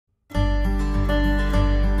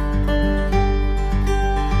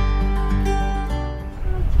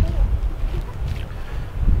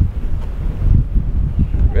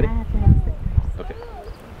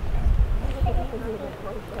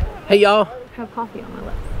Hey y'all. I have coffee on my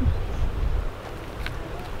lips.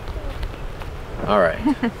 All right.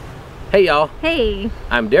 Hey y'all. Hey.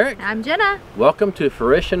 I'm Derek. I'm Jenna. Welcome to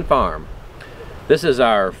Fruition Farm. This is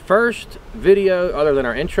our first video other than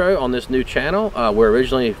our intro on this new channel. We're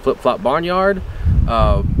originally Flip Flop Barnyard.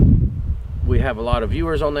 We have a lot of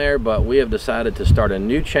viewers on there, but we have decided to start a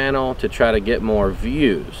new channel to try to get more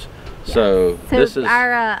views. Yes. So this is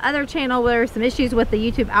our other channel. There were some issues with the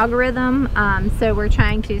YouTube algorithm, so we're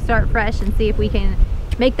trying to start fresh and see if we can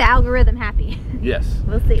make the algorithm happy. Yes.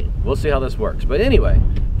 We'll see how this works. But anyway,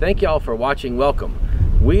 thank y'all for watching. Welcome.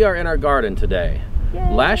 We are in our garden today.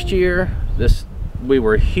 Yay. Last year, we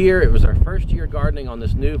were here. It was our first year gardening on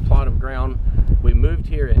this new plot of ground. We moved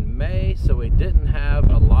here in May, so we didn't have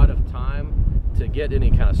a lot of time to get any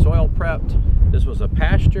kind of soil prepped. This was a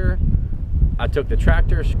pasture. I took the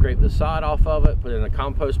tractor, scraped the sod off of it, put it in a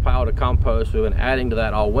compost pile to compost. We've been adding to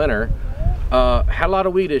that all winter. Had a lot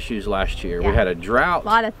of weed issues last year. Yeah. We had a drought. A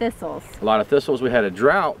lot of thistles. We had a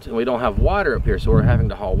drought, and we don't have water up here, so we're having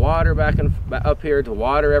to haul water back up here to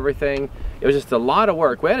water everything. It was just a lot of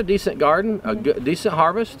work. We had a decent garden, a decent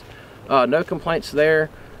harvest. No complaints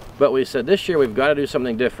there. But we said this year we've got to do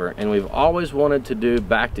something different, and we've always wanted to do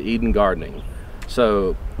back to Eden gardening.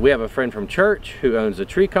 So we have a friend from church who owns a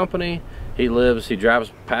tree company. He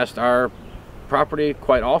drives past our property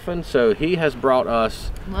quite often, so he has brought us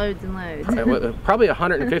loads and loads. Probably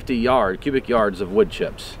 150 cubic yards of wood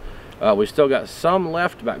chips. We still got some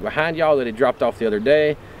left back behind y'all that he dropped off the other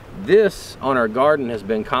day. This on our garden has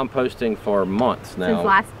been composting for months now.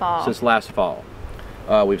 Since last fall.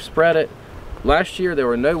 We've spread it. Last year there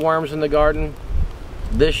were no worms in the garden.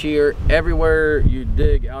 This year, everywhere you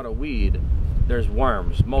dig out a weed, there's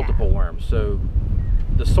worms, multiple worms. So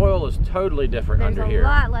the soil is totally different under here. There's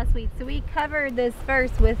a lot less weeds. So we covered this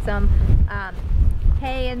first with some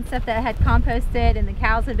hay and stuff that had composted, and the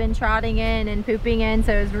cows had been trotting in and pooping in,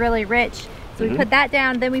 so it was really rich. So we put that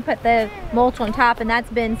down, then we put the mulch on top, and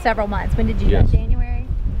that's been several months. When did you do that? January?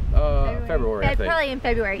 February, I think. Probably in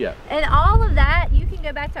February. Yeah. And all of that, you can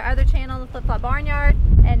go back to our other channel, the Flip Flop Barnyard,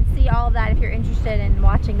 and see all of that if you're interested in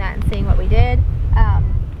watching that and seeing what we did.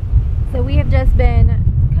 So we have just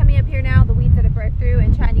been coming up here now, the weeds that have broke through,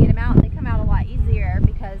 and trying to get them out. They come out a lot easier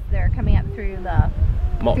because they're coming up through the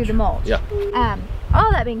mulch. Yeah.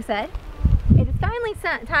 All that being said, it is finally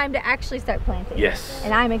time to actually start planting. Yes.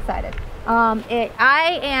 And I'm excited.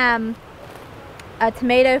 I am a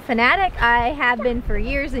tomato fanatic. I have been for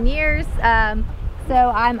years and years. So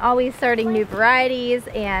I'm always starting new varieties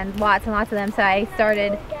and lots of them. So I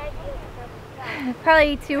started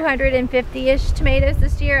probably 250-ish tomatoes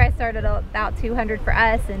this year. I started about 200 for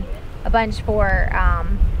us and a bunch for,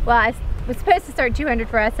 well, I was supposed to start 200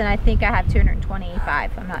 for us, and I think I have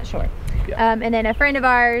 225, I'm not sure. Yeah. And then a friend of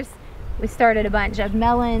ours, we started a bunch of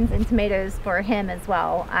melons and tomatoes for him as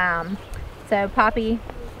well. So Poppy,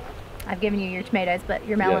 I've given you your tomatoes, but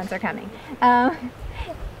your melons are coming.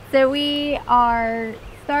 So we are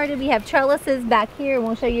started, we have trellises back here, and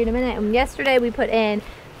we'll show you in a minute. And yesterday we put in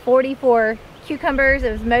 44 cucumbers.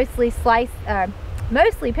 It was mostly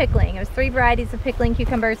mostly pickling. It was 3 varieties of pickling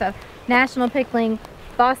cucumbers, of national pickling,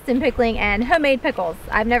 Boston pickling, and homemade pickles.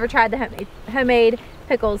 I've never tried the homemade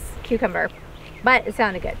pickles cucumber, but it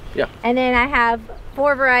sounded good. Yeah. And then I have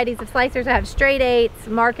 4 varieties of slicers. I have straight 8s,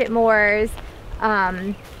 Market Moors,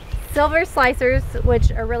 silver slicers,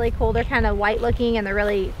 which are really cool. They're kind of white looking and they're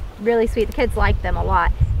really sweet. The kids like them a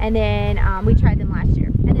lot. And then we tried them last year.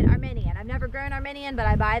 And then Armenian. I've never grown Armenian, but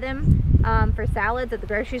I buy them for salads at the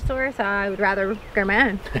grocery store, so I would rather grow my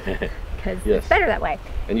own because it's better that way.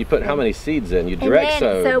 And you put how many seeds in? You direct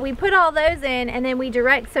sow. So we put all those in, and then we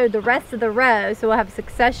direct sowed the rest of the row, so we'll have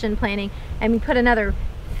succession planting, and we put another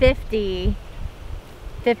 50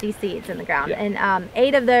 seeds in the ground. Yeah. And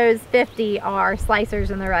 8 of those 50 are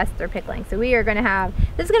slicers and the rest are pickling. So we are going to have,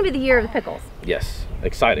 this is going to be the year of the pickles. Yes,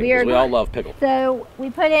 exciting, because we all love pickles. So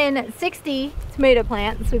we put in 60 tomato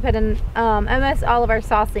plants. We put in almost all of our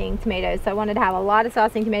saucing tomatoes. So I wanted to have a lot of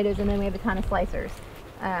saucing tomatoes, and then we have a ton of slicers.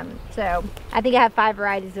 So I think I have 5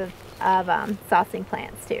 varieties of saucing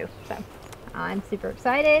plants too. So I'm super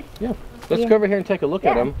excited. Yeah, let's go over here and take a look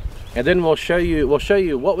at them. And then we'll show you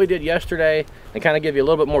what we did yesterday and kind of give you a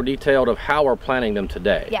little bit more detailed of how we're planting them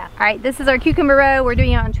today. Yeah. All right, this is our cucumber row. We're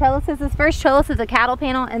doing it on trellises. This first trellis is a cattle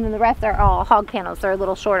panel, and then the rest are all hog panels. They're a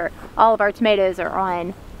little shorter. All of our tomatoes are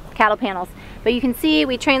on cattle panels. But you can see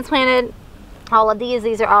we transplanted all of these.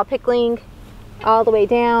 These are all pickling all the way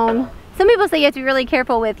down. Some people say you have to be really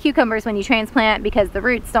careful with cucumbers when you transplant because the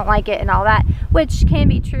roots don't like it and all that, which can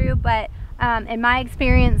be true, but in my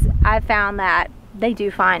experience, I've found that they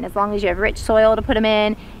do fine as long as you have rich soil to put them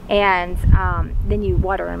in, and then you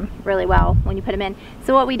water them really well when you put them in.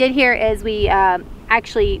 So what we did here is we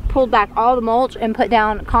actually pulled back all the mulch and put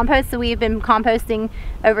down compost. So we've been composting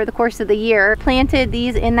over the course of the year, planted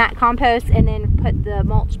these in that compost, and then put the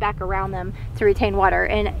mulch back around them to retain water,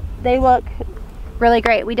 and they look really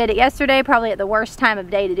great. We did it yesterday, probably at the worst time of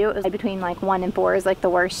day to do it. It was between like 1 and 4 is like the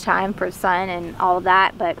worst time for sun and all of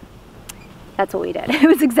that, but that's what we did. It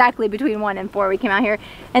was exactly between 1 and 4 we came out here,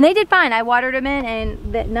 and they did fine. I watered them in,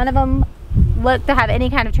 and none of them looked to have any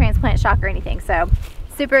kind of transplant shock or anything, so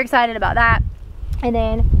super excited about that. And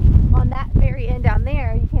then on that very end down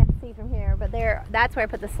there, you can't see from here, but there, that's where I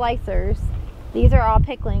put the slicers. These are all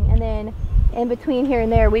pickling, and then in between here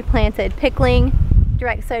and there we planted pickling,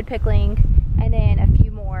 direct sowed pickling, and then a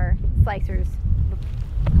few more slicers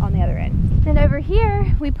on the other end. Then over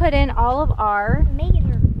here we put in all of our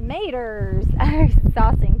maters, our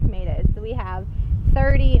saucing tomatoes. So we have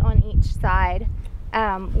 30 on each side.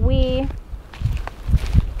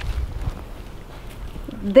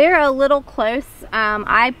 They're a little close.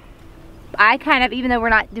 I kind of, even though we're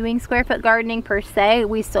not doing square foot gardening per se,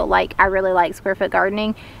 I really like square foot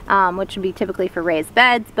gardening, which would be typically for raised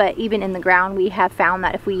beds, but even in the ground we have found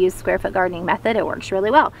that if we use square foot gardening method, it works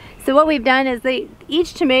really well. So what we've done is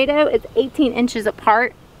each tomato is 18 inches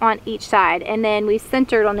apart on each side, and then we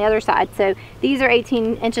centered on the other side. So these are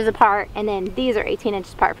 18 inches apart, and then these are 18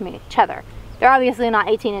 inches apart from each other. They're obviously not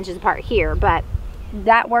 18 inches apart here, but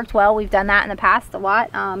that worked well. We've done that in the past a lot.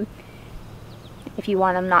 If you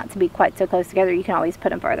want them not to be quite so close together, you can always put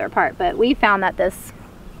them farther apart, but we found that this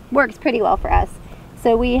works pretty well for us.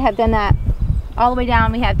 So we have done that all the way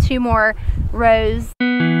down. We have 2 more rows.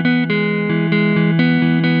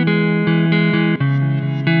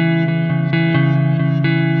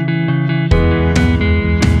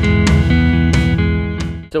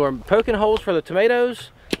 So we're poking holes for the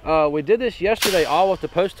tomatoes. We did this yesterday all with the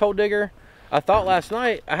post hole digger. I thought last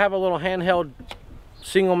night, I have a little handheld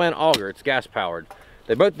single man auger. It's gas powered.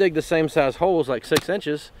 They both dig the same size holes, like 6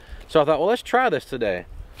 inches. So I thought, well, let's try this today.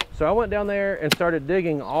 So I went down there and started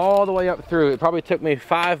digging all the way up through. It probably took me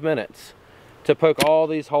 5 minutes to poke all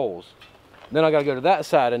these holes. Then I got to go to that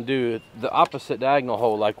side and do the opposite diagonal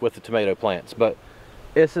hole like with the tomato plants. But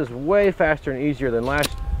this is way faster and easier than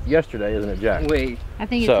yesterday, isn't it, Jack? Wait. I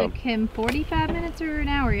think it took him 45 minutes or an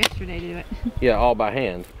hour yesterday to do it. Yeah, all by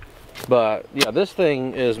hand. But yeah, this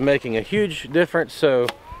thing is making a huge difference. So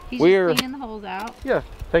we're just cleaning the holes out. Yeah,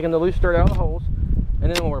 taking the loose dirt out of the holes.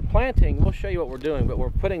 And then when we're planting, we'll show you what we're doing, but we're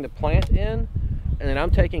putting the plant in, and then I'm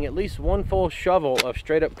taking at least 1 full shovel of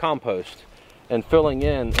straight up compost and filling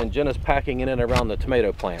in, and Jenna's packing it in around the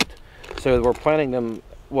tomato plant. So we're planting them,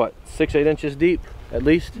 what, 6-8 inches deep at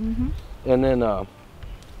least? Mm-hmm. And then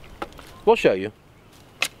we'll show you.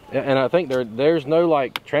 And I think there's no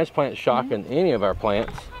like transplant shock in any of our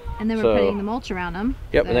plants. And then we're putting the mulch around them.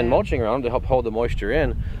 Yep, and then mulching around them to help hold the moisture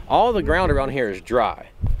in. All the ground around here is dry.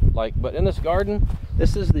 But in this garden,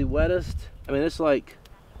 this is the wettest. I mean, it's like,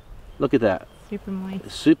 look at that. Super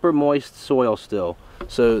moist. Super moist soil still.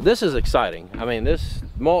 So this is exciting. I mean, this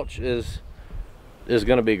mulch is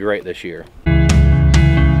going to be great this year.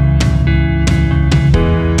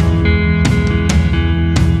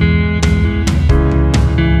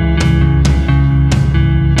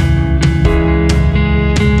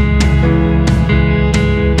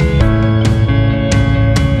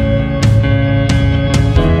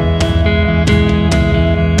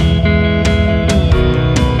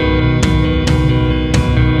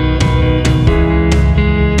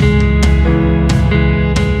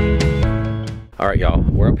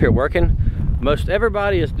 Here working. Most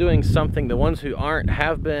everybody is doing something. The ones who aren't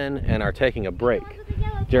have been and are taking a break.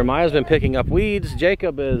 Jeremiah's been picking up weeds.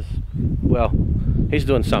 Jacob is, well, he's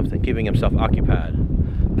doing something, keeping himself occupied.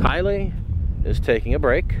 Kylie is taking a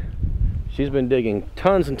break. She's been digging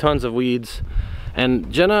tons and tons of weeds.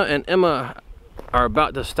 And Jenna and Emma are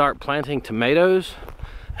about to start planting tomatoes,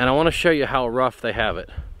 and I want to show you how rough they have it.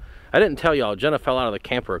 I didn't tell y'all, Jenna fell out of the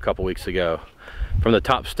camper a couple weeks ago from the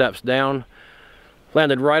top steps down.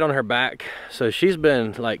 Landed right on her back. So she's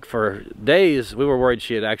been, like, for days, we were worried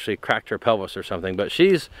she had actually cracked her pelvis or something, but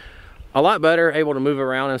she's a lot better, able to move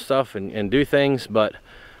around and stuff and do things. But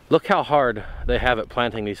look how hard they have it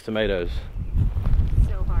planting these tomatoes.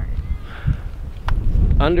 So hard.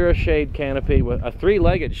 Under a shade canopy, with a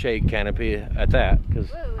 3-legged shade canopy at that.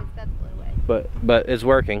 Whoa, that's blew away. But it's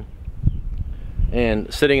working.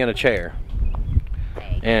 And sitting in a chair.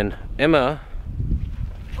 Okay. And Emma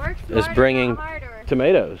is bringing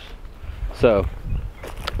tomatoes. So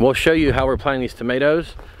we'll show you how we're planting these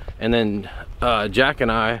tomatoes, and then Jack and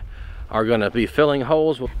I are going to be filling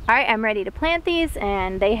holes. All right, I'm ready to plant these,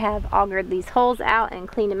 and they have augured these holes out and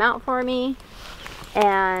cleaned them out for me.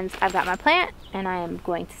 And I've got my plant, and I am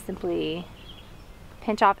going to simply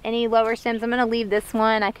pinch off any lower stems. I'm going to leave this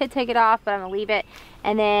one. I could take it off, but I'm going to leave it.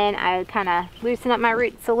 And then I kind of loosen up my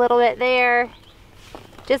roots a little bit there,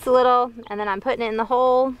 just a little, and then I'm putting it in the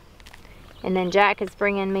hole. And then Jack is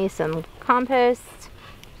bringing me some compost.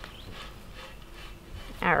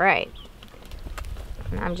 All right.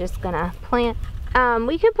 I'm just gonna plant.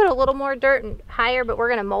 We could put a little more dirt higher, but we're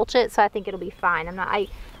gonna mulch it, so I think it'll be fine.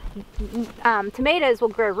 Tomatoes will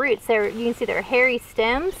grow roots. You can see they're hairy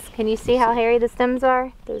stems. Can you see how hairy the stems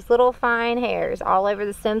are? There's little fine hairs all over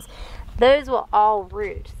the stems. Those will all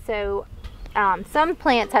root. So some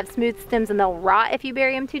plants have smooth stems and they'll rot if you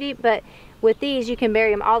bury them too deep, but with these you can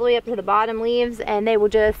bury them all the way up to the bottom leaves, and they will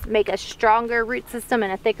just make a stronger root system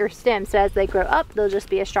and a thicker stem. So as they grow up, they'll just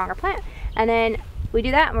be a stronger plant. And then we do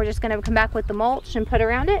that, and we're just going to come back with the mulch and put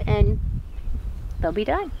around it, and they'll be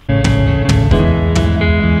done.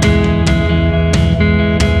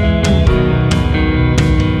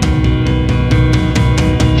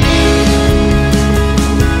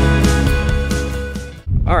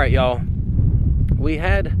 All right, y'all.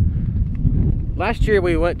 Last year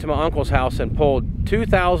we went to my uncle's house and pulled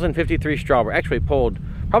 2,053 strawberry. Actually pulled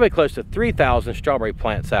probably close to 3,000 strawberry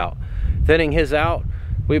plants out. Thinning his out,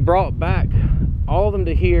 we brought back all of them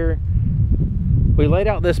to here. We laid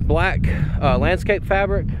out this black landscape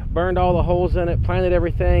fabric, burned all the holes in it, planted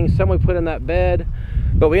everything. Some we put in that bed,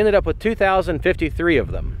 but we ended up with 2,053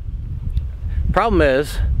 of them. Problem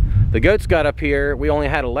is, the goats got up here, we only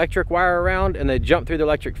had electric wire around, and they jumped through the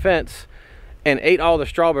electric fence and ate all the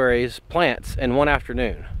strawberries plants in one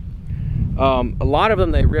afternoon. A lot of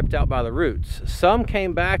them they ripped out by the roots. Some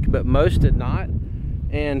came back, but most did not.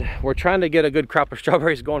 And we're trying to get a good crop of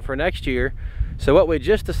strawberries going for next year. So what we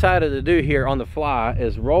just decided to do here on the fly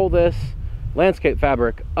is roll this landscape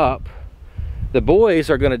fabric up. The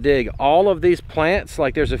boys are gonna dig all of these plants.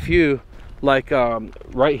 Like there's a few, like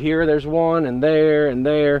right here, there's one, and there, and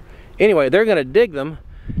there. Anyway, they're gonna dig them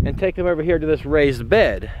and take them over here to this raised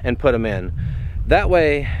bed and put them in. That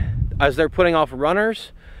way, as they're putting off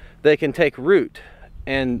runners, they can take root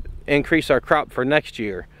and increase our crop for next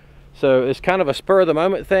year. So it's kind of a spur of the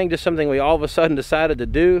moment thing, just something we all of a sudden decided to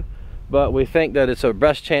do, but we think that it's our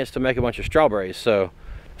best chance to make a bunch of strawberries. So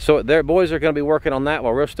their boys are going to be working on that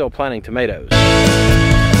while we're still planting tomatoes.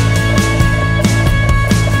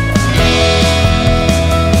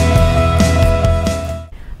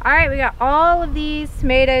 All right, we got all of these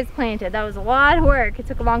tomatoes planted. That was a lot of work. It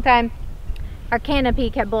took a long time. Our canopy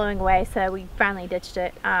kept blowing away, so we finally ditched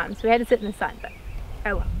it. So we had to sit in the sun, but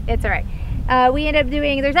oh well, it's all right. We ended up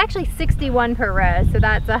doing, there's actually 61 per row, so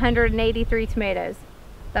that's 183 tomatoes.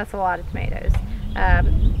 That's a lot of tomatoes.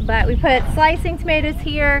 But we put slicing tomatoes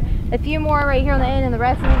here, a few more right here on the end, and the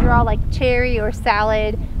rest of these are all like cherry or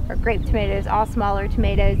salad or grape tomatoes, all smaller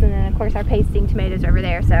tomatoes, and then of course our pasting tomatoes over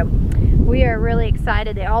there. So we are really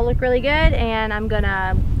excited. They all look really good, and I'm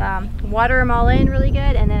gonna water them all in really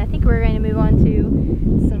good, and then I think we're going to move on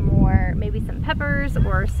to some more, maybe some peppers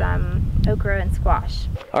or some okra and squash.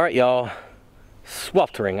 All right, y'all.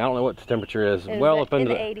 Sweltering. I don't know what the temperature is. Well up into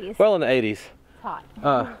the 80s. Well in the 80s. It's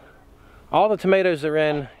hot. All the tomatoes are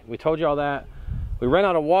in. We told you all that. We ran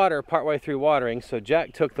out of water partway through watering, so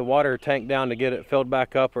Jack took the water tank down to get it filled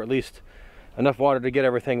back up, or at least enough water to get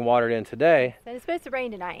everything watered in today. So it's supposed to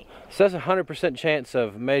rain tonight. It says 100% chance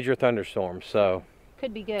of major thunderstorms, so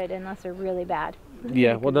could be good unless they're really bad.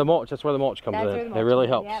 Yeah, well the mulch, that's where the mulch comes in. It really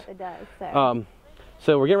helps. Yeah, it does.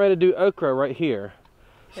 So we're getting ready to do okra right here.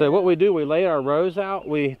 So what we do, we lay our rows out.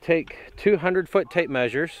 We take 200-foot tape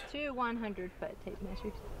measures. 2 100-foot tape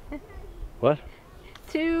measures. What?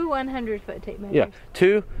 2 100-foot tape measures. Yeah,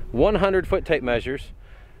 2 100-foot tape measures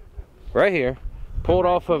right here. Pulled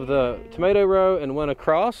off of the tomato row and went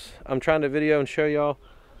across. I'm trying to video and show y'all.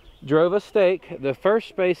 Drove a stake. The first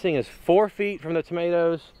spacing is 4 feet from the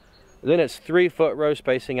tomatoes. Then it's 3-foot row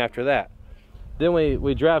spacing after that. Then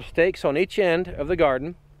we drive stakes on each end of the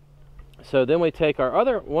garden. So then we take our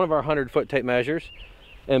one of our 100-foot tape measures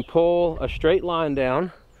and pull a straight line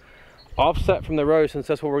down, offset from the row, since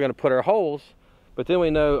that's where we're going to put our holes. But then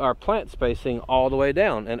we know our plant spacing all the way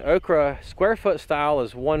down. And okra square foot style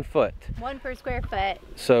is 1 foot. 1 per square foot.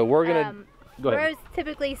 So we're gonna go ahead. Rows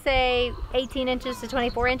typically say 18 inches to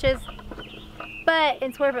 24 inches, but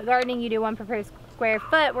in square foot gardening you do 1 per square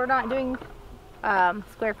foot. We're not doing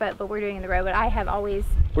square foot, but we're doing in the row. But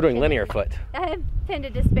we're doing linear foot. I have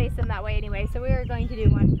tended to space them that way anyway, so we are going to do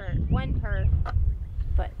one per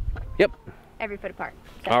foot. Yep. Every foot apart.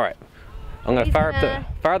 So. All right. I'm gonna fire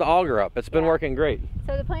the auger up. It's been working great.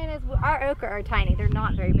 So the plan is, our okra are tiny. They're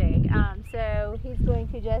not very big. So he's going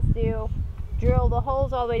to just drill the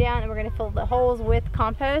holes all the way down, and we're gonna fill the holes with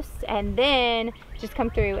compost, and then just come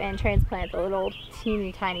through and transplant the little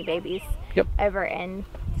teeny tiny babies over and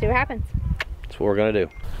see what happens. That's what we're gonna do.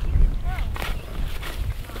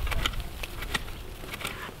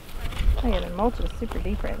 Oh yeah, the mulch is super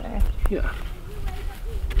deep right there. Yeah.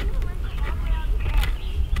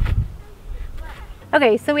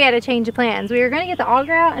 Okay, so we had a change of plans. We were gonna get the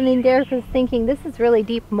auger out, and then Derek was thinking this is really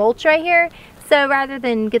deep mulch right here. So rather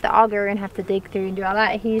than get the auger and have to dig through and do all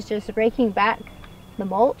that, he's just raking back the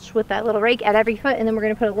mulch with that little rake at every foot, and then we're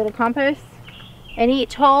gonna put a little compost in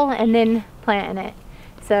each hole and then plant in it.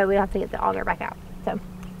 So we don't have to get the auger back out. So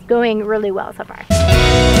it's going really well so far.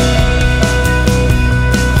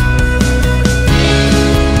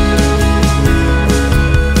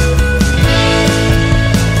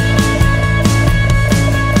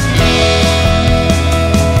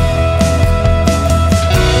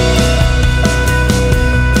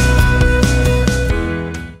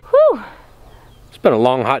 It's been a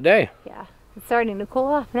long, hot day. Yeah, it's starting to cool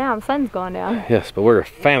off now. The sun's going down. Yes, but we're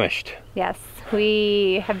famished. Yes,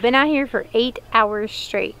 we have been out here for 8 hours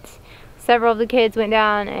straight. Several of the kids went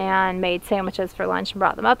down and made sandwiches for lunch and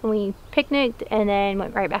brought them up, and we picnicked and then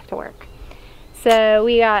went right back to work. So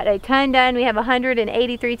we got a ton done. We have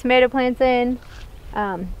 183 tomato plants in,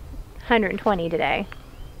 120 today,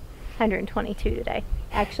 122 today,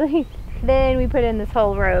 actually. Then we put in this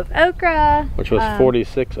whole row of okra. Which was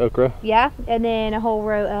 46 okra. Yeah, and then a whole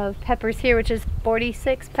row of peppers here, which is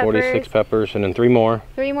 46 peppers. 46 peppers, and then 3 more.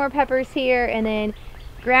 3 more peppers here, and then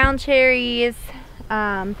ground cherries,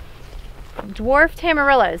 dwarf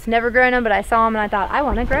tamarillos. Never grown them, but I saw them and I thought, I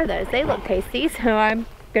want to grow those. They look tasty, so I'm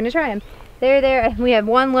going to try them. They're there. We have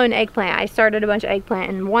 1 lone eggplant. I started a bunch of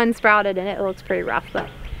eggplant, and 1 sprouted, and it looks pretty rough, but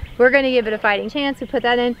we're going to give it a fighting chance. We put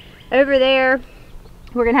that in. Over there,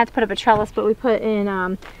 we're gonna have to put up a trellis, but we put in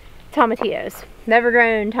tomatillos. Never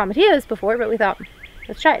grown tomatillos before, but we thought,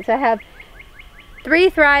 let's try it. So I have 3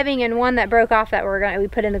 thriving and 1 that broke off that we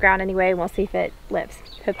put in the ground anyway, and we'll see if it lives.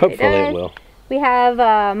 Hopefully it will. We have,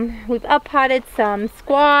 we've up-potted some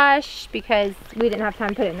squash because we didn't have time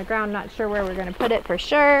to put it in the ground. Not sure where we're gonna put it for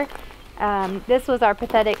sure. This was our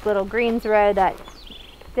pathetic little greens row that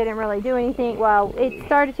didn't really do anything. Well, it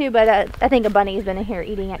started to, but I think a bunny's been in here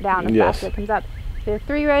eating it down as fast as it comes up. There are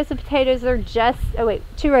 3 rows of potatoes. They're just,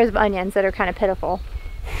 2 rows of onions that are kind of pitiful.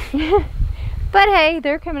 But hey,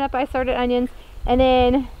 they're coming up. I started onions. And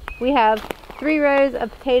then we have 3 rows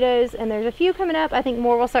of potatoes, and there's a few coming up. I think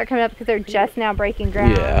more will start coming up because they're just now breaking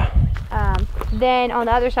ground. Yeah. Then on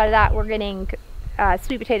the other side of that, we're getting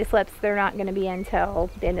sweet potato slips. They're not going to be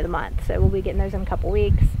until the end of the month, so we'll be getting those in a couple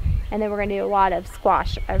weeks. And then we're going to do a lot of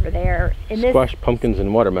squash over there. Squash, pumpkins,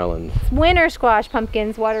 and watermelons. Winter squash,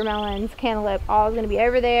 pumpkins, watermelons, cantaloupe, all is going to be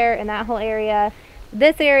over there in that whole area.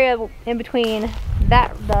 This area in between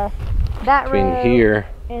that row here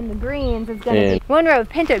and the greens is going to be 1 row of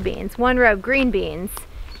pinto beans, 1 row of green beans.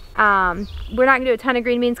 We're not going to do a ton of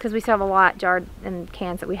green beans because we still have a lot jarred in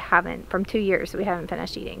cans that we haven't, from 2 years, so we haven't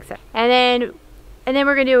finished eating. So, and then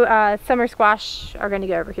we're going to do summer squash are going to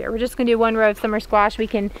go over here. We're just going to do 1 row of summer squash. We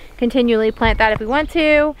can continually plant that if we want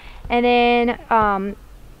to. And then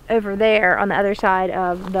over there on the other side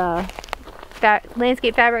of the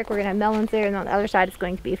landscape fabric, we're going to have melons there. And on the other side is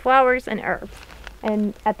going to be flowers and herbs.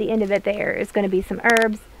 And at the end of it there is going to be some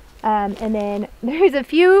herbs. And then there's a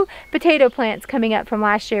few potato plants coming up from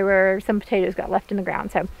last year where some potatoes got left in the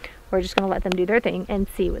ground. So we're just going to let them do their thing and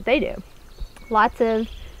see what they do. Lots of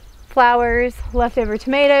flowers, leftover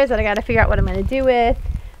tomatoes that I got to figure out what I'm going to do with.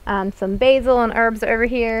 Some basil and herbs over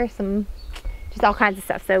here, just all kinds of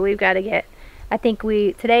stuff. So we've got to get, I think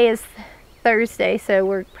today is Thursday, so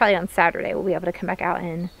we're probably on Saturday we'll be able to come back out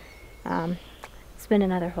and spend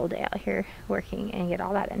another whole day out here working and get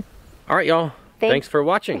all that in. All right, y'all. Thanks for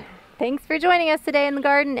watching. Thanks for joining us today in the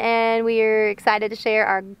garden, and we are excited to share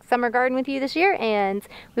our summer garden with you this year, and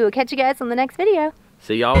we will catch you guys on the next video.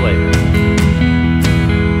 See y'all later.